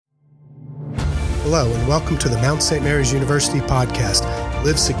Hello, and welcome to the Mount St. Mary's University podcast,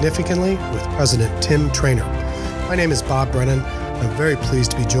 Live Significantly with President Tim Trainer. My name is Bob Brennan. I'm very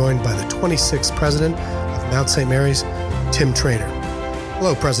pleased to be joined by the 26th President of Mount St. Mary's, Tim Trainer.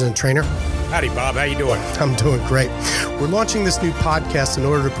 Hello, President Trainer. Howdy, Bob. How you doing? I'm doing great. We're launching this new podcast in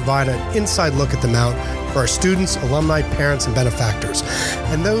order to provide an inside look at the Mount for our students, alumni, parents, and benefactors,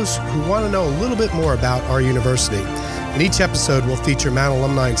 and those who want to know a little bit more about our university. In each episode, we'll feature Mount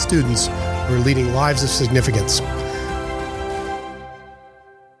alumni and students who are leading lives of significance.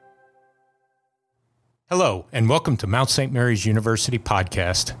 Hello, and welcome to Mount St. Mary's University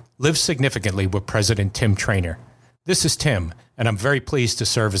podcast, Live Significantly with President Tim Trainer. This is Tim, and I'm very pleased to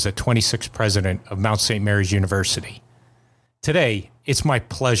serve as the 26th president of Mount St. Mary's University. Today, it's my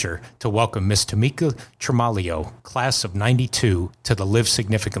pleasure to welcome Ms. Tamika Tremalio, class of 92, to the Live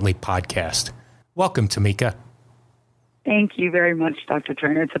Significantly podcast. Welcome, Tamika. Thank you very much, Dr.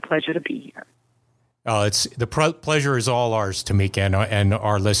 Trainer. It's a pleasure to be here. Pleasure is all ours, Tamika, and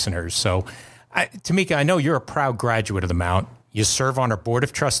our listeners. So, Tamika, I know you're a proud graduate of the Mount. You serve on our Board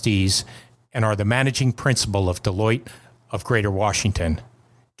of Trustees and are the managing principal of Deloitte of Greater Washington.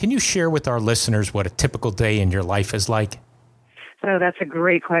 Can you share with our listeners what a typical day in your life is like? So that's a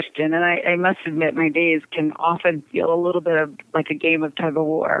great question. And I must admit, my days can often feel a little bit of like a game of tug of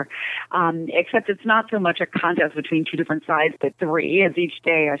war, except it's not so much a contest between two different sides, but three, as each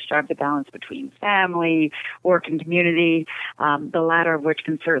day I strive to balance between family, work, and community, the latter of which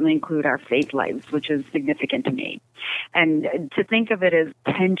can certainly include our faith lives, which is significant to me. And to think of it as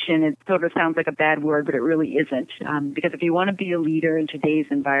tension, it sort of sounds like a bad word, but it really isn't. Because if you want to be a leader in today's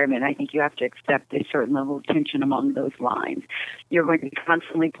environment, I think you have to accept a certain level of tension among those lines. You're going to be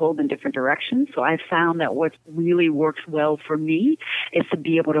constantly pulled in different directions. So I found that what really works well for me is to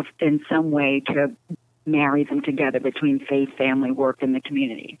be able to, in some way, to marry them together between faith, family, work, and the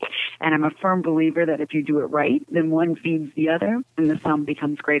community. And I'm a firm believer that if you do it right, then one feeds the other, and the sum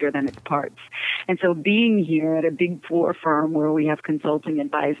becomes greater than its parts. And so being here at a Big Four firm where we have consulting,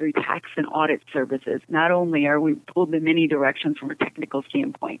 advisory, tax, and audit services, not only are we pulled in many directions from a technical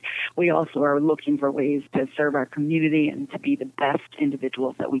standpoint, we also are looking for ways to serve our community and to be the best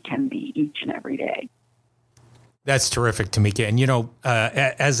individuals that we can be each and every day. That's terrific, Tamika. And, you know,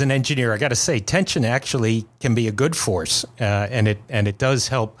 as an engineer, I got to say, tension actually can be a good force, and it does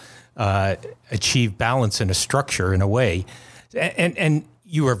help achieve balance and a structure in a way. And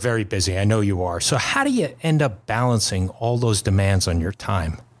you are very busy. I know you are. So how do you end up balancing all those demands on your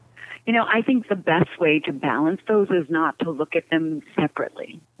time? You know, I think the best way to balance those is not to look at them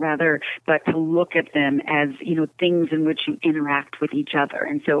separately, rather, but to look at them as, you know, things in which you interact with each other.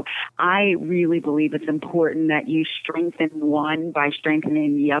 And so I really believe it's important that you strengthen one by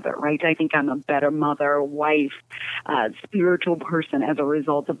strengthening the other, right? I think I'm a better mother, wife, spiritual person as a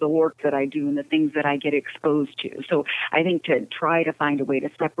result of the work that I do and the things that I get exposed to. So I think to try to find a way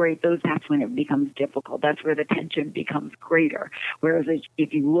to separate those, that's when it becomes difficult. That's where the tension becomes greater. Whereas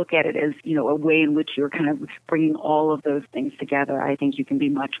if you look at it as, you know, a way in which you're kind of bringing all of those things together, I think you can be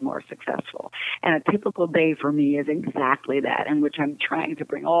much more successful. And a typical day for me is exactly that, in which I'm trying to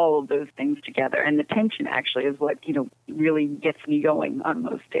bring all of those things together. And the tension actually is what, you know, really gets me going on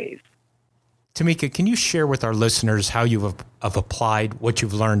most days. Tamika, can you share with our listeners how you have applied what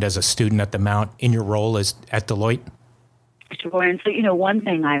you've learned as a student at the Mount in your role as at Deloitte? Sure. And so, you know, one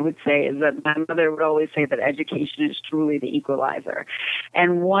thing I would say is that my mother would always say that education is truly the equalizer.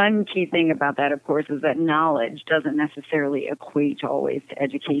 And one key thing about that, of course, is that knowledge doesn't necessarily equate always to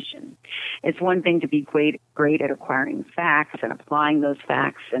education. It's one thing to be great at acquiring facts and applying those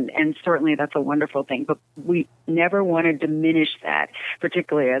facts, and certainly that's a wonderful thing. But we never want to diminish that,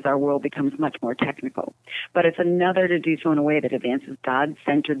 particularly as our world becomes much more technical. But it's another to do so in a way that advances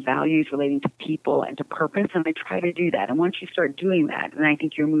God-centered values relating to people and to purpose, and I try to do that. And once you start doing that, then I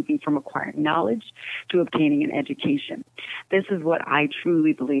think you're moving from acquiring knowledge to obtaining an education. This is what I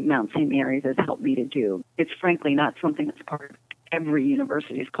truly believe Mount St. Mary's has helped me to do. It's frankly not something that's part of every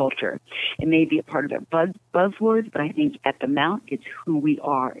university's culture. It may be a part of their buzzwords, but I think at the Mount, it's who we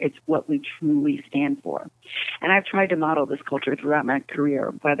are. It's what we truly stand for. And I've tried to model this culture throughout my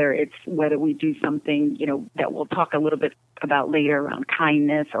career, whether we do something, you know, that we'll talk a little bit about later around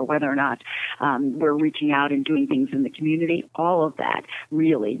kindness, or whether or not we're reaching out and doing things in the community. All of that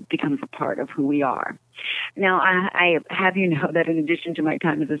really becomes a part of who we are. Now, I have you know that in addition to my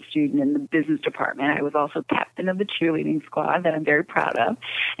time as a student in the business department, I was also captain of the cheerleading squad that I'm very proud of,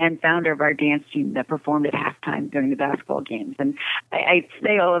 and founder of our dance team that performed at halftime during the basketball games. And I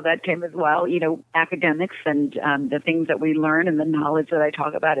say all of that, Tim, as well. You know, academics and the things that we learn and the knowledge that I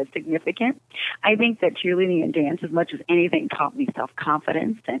talk about is significant. I think that cheerleading and dance, as much as anything, taught me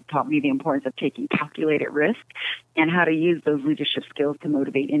self-confidence and taught me the importance of taking calculated risk and how to use those leadership skills to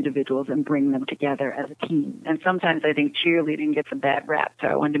motivate individuals and bring them together as a team. And sometimes I think cheerleading gets a bad rap, so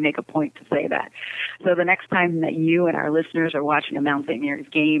I wanted to make a point to say that. So the next time that you and our listeners are watching a Mount St. Mary's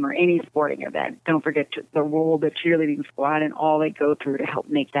game or any sporting event, don't forget the role of the cheerleading squad and all they go through to help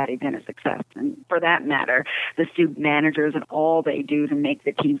make that event a success. And for that matter, the student managers and all they do to make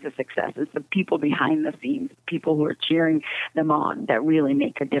the teams a success. It's the people behind the scenes, people who are cheering them on that really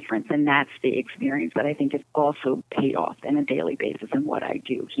make a difference. And that's the experience that I think is also paid off on a daily basis in what I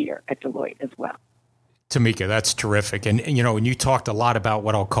do here at Deloitte as well. Tamika, that's terrific. And you talked a lot about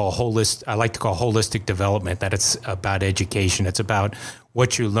what I like to call holistic development, that it's about education. It's about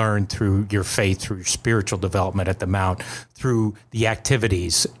what you learn through your faith, through your spiritual development at the Mount, through the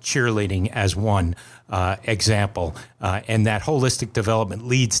activities, cheerleading as one example. And that holistic development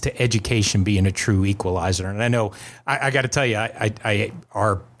leads to education being a true equalizer. And I know, I got to tell you,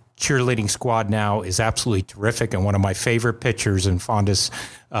 our cheerleading squad now is absolutely terrific, and one of my favorite pictures and fondest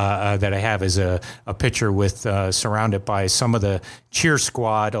that I have is a picture with surrounded by some of the cheer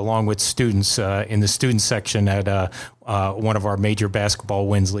squad along with students in the student section at one of our major basketball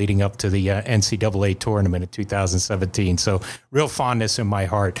wins leading up to the NCAA tournament in 2017. So real fondness in my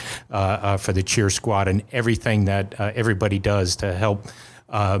heart for the cheer squad and everything that everybody does to help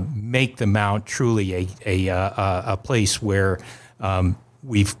make the Mount truly a place where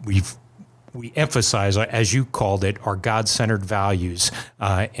we emphasize, as you called it, our God-centered values,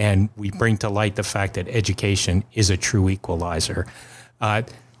 and we bring to light the fact that education is a true equalizer.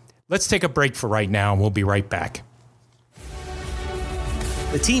 Let's take a break for right now, and we'll be right back.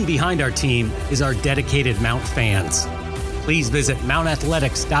 The team behind our team is our dedicated Mount fans. Please visit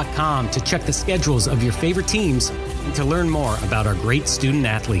mountathletics.com to check the schedules of your favorite teams and to learn more about our great student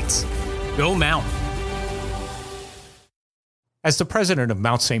athletes. Go Mount! As the president of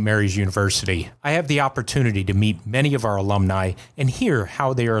Mount St. Mary's University, I have the opportunity to meet many of our alumni and hear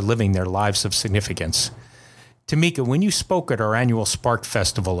how they are living their lives of significance. Tamika, when you spoke at our annual Spark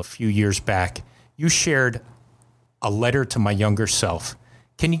Festival a few years back, you shared a letter to my younger self.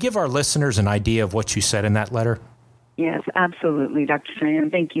 Can you give our listeners an idea of what you said in that letter? Yes, absolutely, Dr. Tran.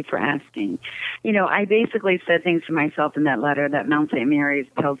 Thank you for asking. I basically said things to myself in that letter that Mount St. Mary's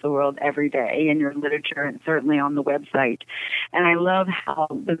tells the world every day in your literature and certainly on the website. And I love how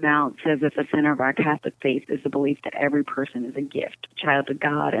the Mount says at the center of our Catholic faith is the belief that every person is a gift, a child of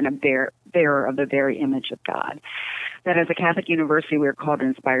God, and a bearer of the very image of God. That as a Catholic university, we are called to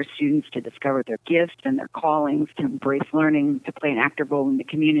inspire students to discover their gifts and their callings, to embrace learning, to play an active role in the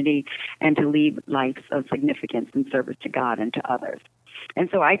community, and to lead lives of significance and service to God and to others. And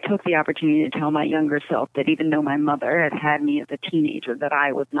so I took the opportunity to tell my younger self that even though my mother had had me as a teenager, that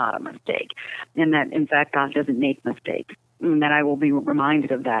I was not a mistake, and that, in fact, God doesn't make mistakes. And that I will be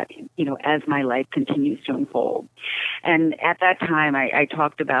reminded of that, as my life continues to unfold. And at that time, I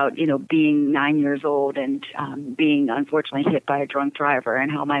talked about, being 9 years old and being unfortunately hit by a drunk driver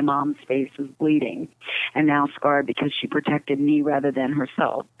and how my mom's face was bleeding and now scarred because she protected me rather than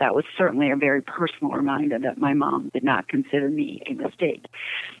herself. That was certainly a very personal reminder that my mom did not consider me a mistake.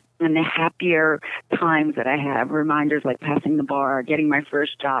 And the happier times that I have, reminders like passing the bar, getting my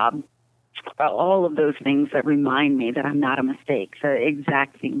first job, all of those things that remind me that I'm not a mistake, the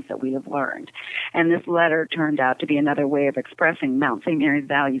exact things that we have learned. And this letter turned out to be another way of expressing Mount St. Mary's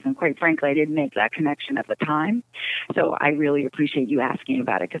values. And quite frankly, I didn't make that connection at the time. So I really appreciate you asking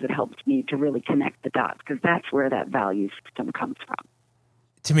about it because it helps me to really connect the dots because that's where that value system comes from.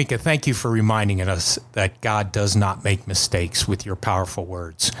 Tamika, thank you for reminding us that God does not make mistakes with your powerful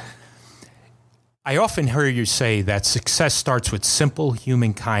words. I often hear you say that success starts with simple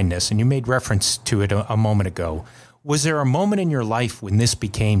human kindness, and you made reference to it a moment ago. Was there a moment in your life when this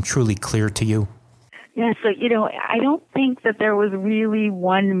became truly clear to you? Yeah, so, I don't think that there was really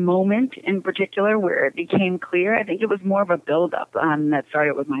one moment in particular where it became clear. I think it was more of a buildup that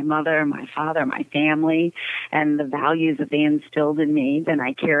started with my mother, my father, my family, and the values that they instilled in me. Then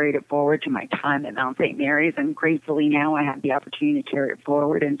I carried it forward to my time at Mount St. Mary's, and gratefully now I have the opportunity to carry it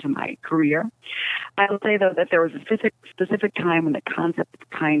forward into my career. I will say, though, that there was a specific time when the concept of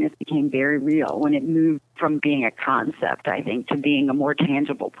kindness became very real, when it moved from being a concept, I think, to being a more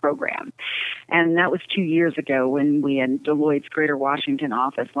tangible program. And that was 2 years ago when we in Deloitte's Greater Washington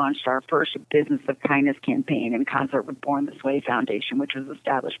office launched our first Business of Kindness campaign in concert with Born This Way Foundation, which was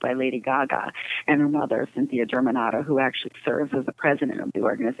established by Lady Gaga and her mother, Cynthia Germanato, who actually serves as the president of the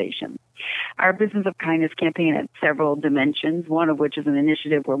organization. Our Business of Kindness campaign had several dimensions, one of which is an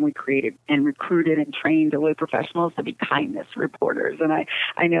initiative where we created and recruited and trained Deloitte professionals to be kindness reporters. And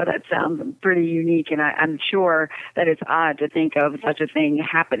I know that sounds pretty unique, and I'm sure that it's odd to think of such a thing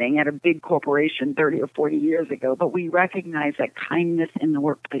happening at a big corporation 30 or 40 years ago, but we recognize that kindness in the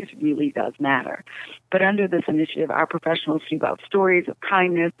workplace really does matter. But under this initiative, our professionals speak about stories of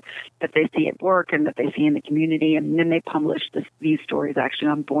kindness that they see at work and that they see in the community, and then they publish these stories actually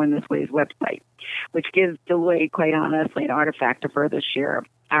on Born This Way's website, which gives Deloitte, quite honestly, an artifact to further share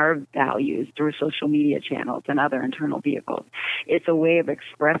our values through social media channels and other internal vehicles. It's a way of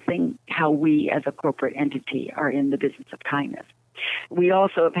expressing how we as a corporate entity are in the business of kindness. We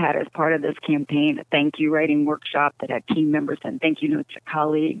also have had, as part of this campaign, a thank you writing workshop that had team members send thank you notes to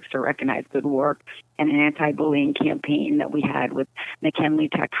colleagues to recognize good work, and an anti-bullying campaign that we had with McKinley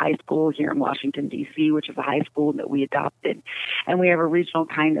Tech High School here in Washington, D.C., which is a high school that we adopted. And we have a regional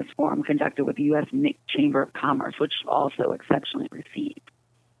kindness forum conducted with the U.S. Chamber of Commerce, which also exceptionally received.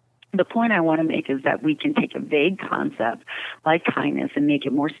 The point I want to make is that we can take a vague concept like kindness and make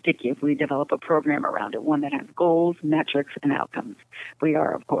it more sticky if we develop a program around it, one that has goals, metrics, and outcomes. We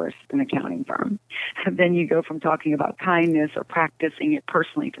are, of course, an accounting firm. Then you go from talking about kindness or practicing it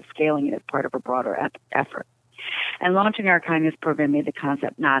personally to scaling it as part of a broader effort. And launching our kindness program made the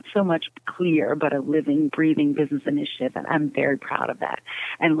concept not so much clear, but a living, breathing business initiative, and I'm very proud of that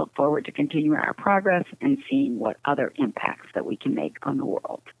and look forward to continuing our progress and seeing what other impacts that we can make on the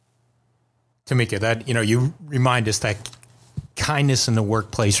world. Tamika, that you remind us that kindness in the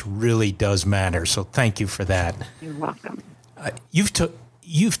workplace really does matter. So thank you for that. You're welcome.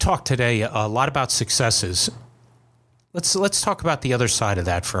 You've talked today a lot about successes. Let's talk about the other side of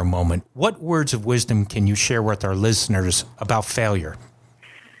that for a moment. What words of wisdom can you share with our listeners about failure?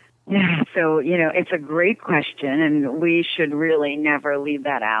 Yeah, so, it's a great question, and we should really never leave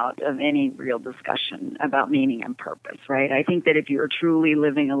that out of any real discussion about meaning and purpose, right? I think that if you're truly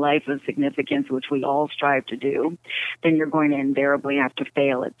living a life of significance, which we all strive to do, then you're going to invariably have to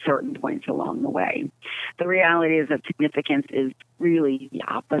fail at certain points along the way. The reality is that significance is really the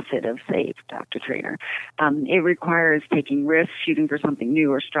opposite of safe, Dr. Trainer. It requires taking risks, shooting for something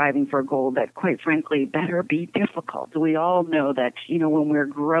new, or striving for a goal that, quite frankly, better be difficult. We all know that, when we're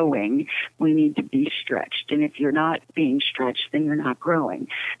growing, we need to be stretched. And if you're not being stretched, then you're not growing.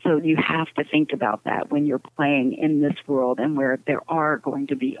 So you have to think about that when you're playing in this world and where there are going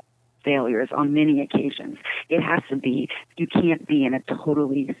to be failures on many occasions. It has to be, you can't be in a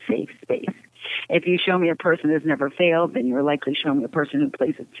totally safe space. If you show me a person who's never failed, then you're likely showing me a person who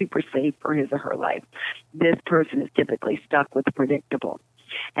plays it super safe for his or her life. This person is typically stuck with the predictable.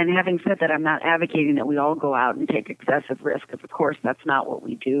 And having said that, I'm not advocating that we all go out and take excessive risk, because, of course, that's not what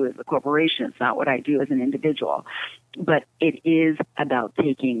we do as a corporation. It's not what I do as an individual. But it is about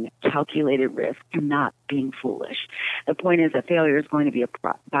taking calculated risk and not being foolish. The point is that failure is going to be a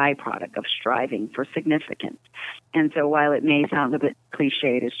byproduct of striving for significance. And so while it may sound a bit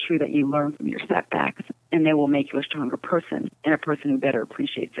cliche, it is true that you learn from your setbacks, and they will make you a stronger person and a person who better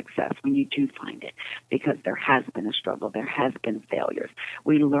appreciates success when you do find it, because there has been a struggle, there has been failures.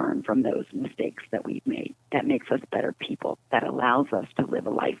 We learn from those mistakes that we've made. That makes us better people. That allows us to live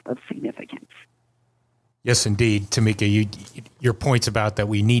a life of significance. Yes, indeed, Tamika. Your points about that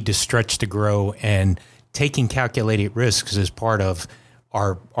we need to stretch to grow, and taking calculated risks is part of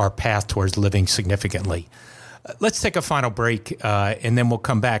our path towards living significantly. Let's take a final break, and then we'll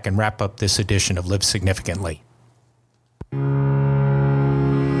come back and wrap up this edition of Live Significantly. We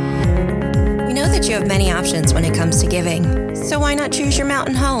know that you have many options when it comes to giving, so why not choose your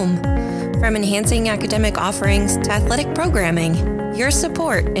mountain home? From enhancing academic offerings to athletic programming, your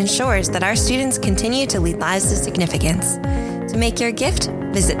support ensures that our students continue to lead lives of significance. To make your gift,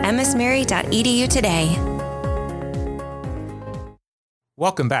 visit msmary.edu today.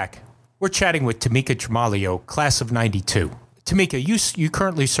 Welcome back. We're chatting with Tamika Tremaglio, class of 92. Tamika, you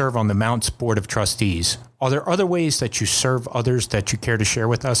currently serve on the Mounts Board of Trustees. Are there other ways that you serve others that you care to share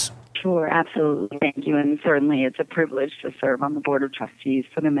with us? Sure, absolutely. Thank you. And certainly it's a privilege to serve on the Board of Trustees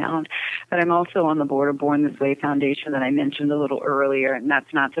for the Mount. But I'm also on the board of Born This Way Foundation that I mentioned a little earlier, and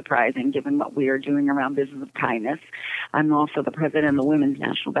that's not surprising given what we are doing around Business of Kindness. I'm also the president of the Women's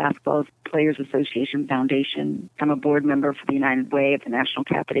National Basketball Players Association Foundation. I'm a board member for the United Way of the National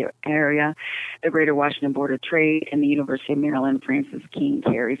Capital Area, the Greater Washington Board of Trade, and the University of Maryland Francis King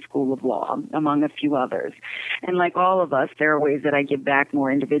Carey School of Law, among a few others. And like all of us, there are ways that I give back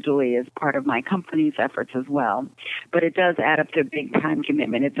more individually as part of my company's efforts as well. But it does add up to a big time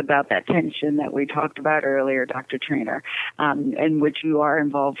commitment. It's about that tension that we talked about earlier, Dr. Trainer, in which you are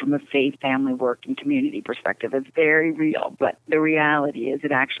involved from a faith, family, work, and community perspective. It's very real, but the reality is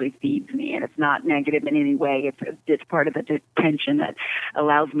it actually feeds me, and it's not negative in any way. It's part of the tension that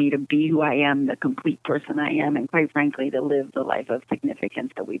allows me to be who I am, the complete person I am, and quite frankly, to live the life of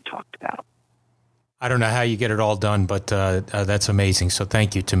significance that we've talked about. I don't know how you get it all done, but that's amazing. So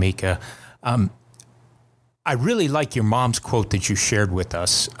thank you, Tamika. I really like your mom's quote that you shared with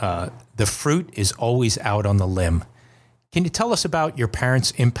us. The fruit is always out on the limb. Can you tell us about your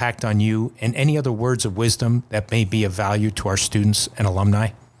parents' impact on you and any other words of wisdom that may be of value to our students and alumni?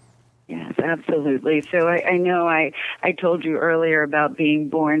 Yes, absolutely. So I know I told you earlier about being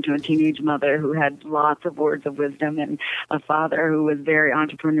born to a teenage mother who had lots of words of wisdom and a father who was very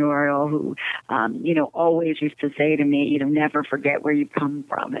entrepreneurial, who, always used to say to me, never forget where you've come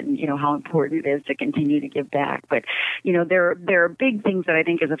from and, how important it is to continue to give back. But, there are big things that I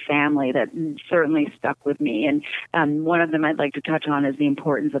think as a family that certainly stuck with me. And one of them I'd like to touch on is the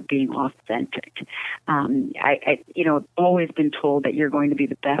importance of being authentic. I've always been told that you're going to be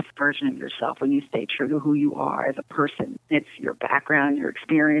the best version of yourself when you stay true to who you are as a person. It's your background, your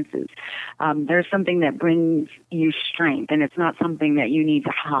experiences. There's something that brings you strength, and it's not something that you need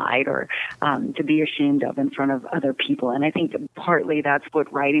to hide or to be ashamed of in front of other people. And I think partly that's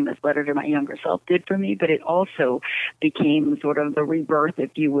what writing this letter to my younger self did for me, but it also became sort of the rebirth,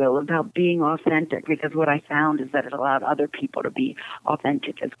 if you will, about being authentic, because what I found is that it allowed other people to be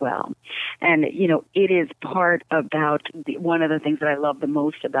authentic as well. And, it is part about one of the things that I love the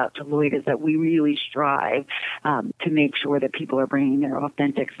most about Deloitte is that we really strive to make sure that people are bringing their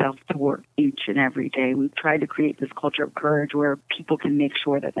authentic self to work each and every day. We've tried to create this culture of courage where people can make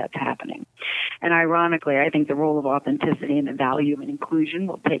sure that that's happening. And ironically, I think the role of authenticity and the value of inclusion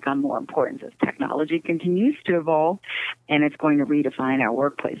will take on more importance as technology continues to evolve, and it's going to redefine our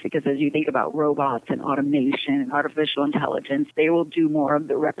workplace. Because as you think about robots and automation and artificial intelligence, they will do more of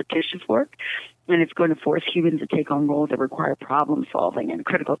the repetitious work, and it's going to force humans to take on roles that require problem solving and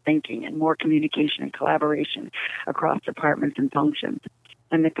critical thinking and more communication and collaboration across departments and functions.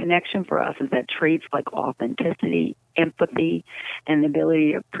 And the connection for us is that traits like authenticity, empathy, and the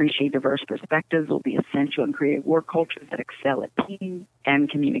ability to appreciate diverse perspectives will be essential in creating work cultures that excel at team and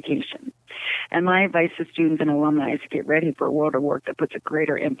communication. And my advice to students and alumni is to get ready for a world of work that puts a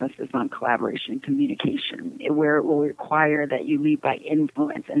greater emphasis on collaboration and communication, where it will require that you lead by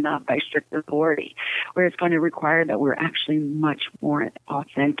influence and not by strict authority, where it's going to require that we're actually much more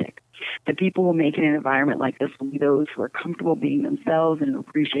authentic. The people who make it in an environment like this will be those who are comfortable being themselves and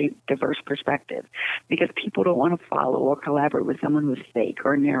appreciate diverse perspectives, because people don't want to follow or collaborate with someone who's fake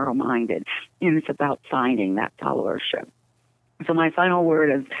or narrow-minded, and it's about finding that followership. So my final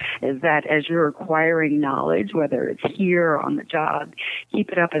word is that as you're acquiring knowledge, whether it's here or on the job,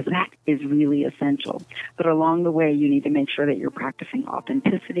 keep it up, as that is really essential. But along the way, you need to make sure that you're practicing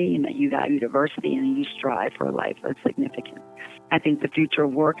authenticity and that you value diversity and that you strive for a life of significance. I think the future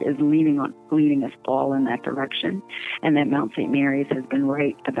of work is leading us all in that direction, and that Mount St. Mary's has been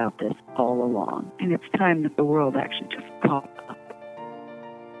right about this all along. And it's time that the world actually just caught up.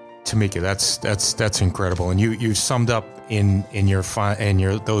 Tamika, that's incredible, and you summed up in your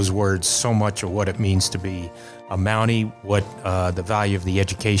those words so much of what it means to be a Mountie, what the value of the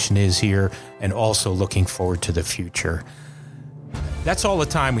education is here, and also looking forward to the future. That's all the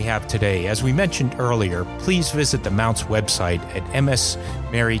time we have today. As we mentioned earlier, please visit the Mount's website at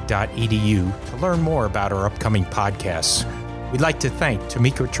msmary.edu to learn more about our upcoming podcasts. We'd like to thank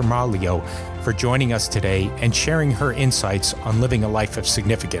Tamika Tremaglio for joining us today and sharing her insights on living a life of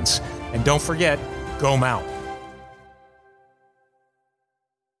significance. And don't forget, go Mount.